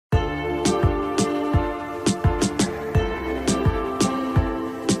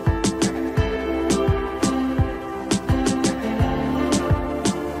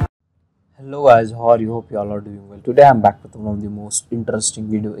Hello guys, how are you? Hope you all are doing well. Today I'm back with one of the most interesting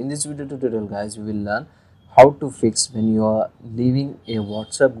video. In this video tutorial guys, we will learn how to fix when you are leaving a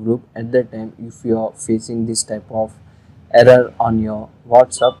WhatsApp group at the time if you are facing this type of error on your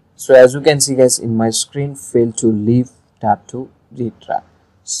WhatsApp. So as you can see guys in my screen, fail to leave, tap to retry.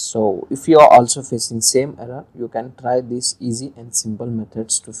 So if you are also facing same error, you can try these easy and simple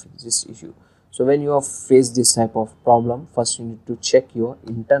methods to fix this issue. So when you have faced this type of problem, first you need to check your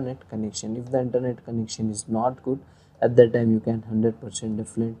internet connection. If the internet connection is not good, at that time you can 100%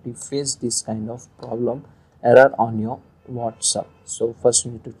 definitely face this kind of problem error on your WhatsApp. So first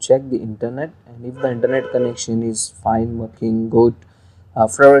you need to check the internet, and if the internet connection is fine, working good,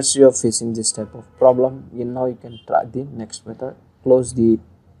 for you are facing this type of problem, now you can try the next method. Close the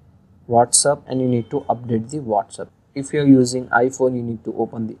WhatsApp and you need to update the WhatsApp. If you're using iPhone, you need to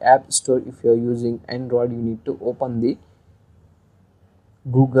open the App Store. If you're using Android, you need to open the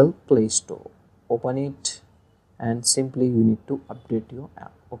Google Play Store. Open it and simply you need to update your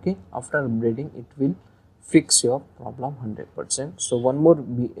app. Okay, after updating, it will fix your problem 100%. So one more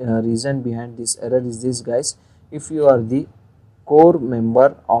reason behind this error is this guys. If you are the core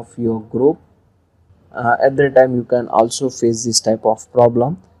member of your group, at that time you can also face this type of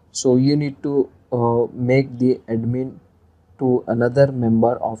problem. So you need to make the admin to another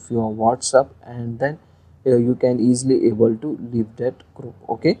member of your WhatsApp, and then you can easily able to leave that group.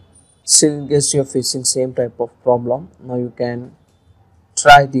 Okay, so in case you're facing same type of problem, now you can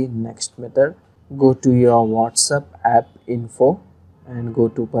try the next method. Go to your WhatsApp app info and go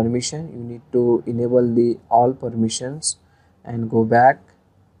to permission. You need to enable the all permissions and go back,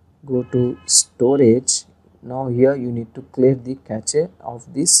 go to storage. Now here you need to clear the cache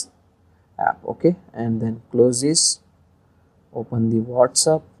of this app. Okay, and then close this, open the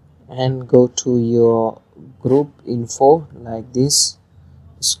WhatsApp and go to your group info like this,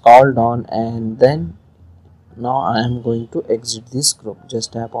 scroll down, and then now I am going to exit this group.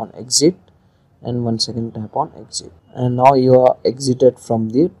 Just tap on exit and once again tap on exit, and now you are exited from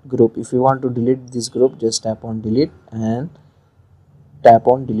the group. If you want to delete this group, just tap on delete and tap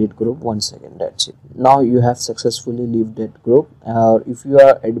on delete group once again. That's it. Now you have successfully left that group. If you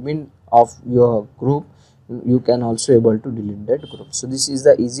are admin of your group, you can also able to delete that group. So this is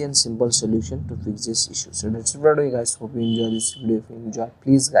the easy and simple solution to fix this issue. So that's it for today guys. Hope you enjoy this video. If you enjoy,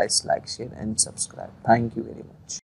 please guys like, share and subscribe. Thank you very much.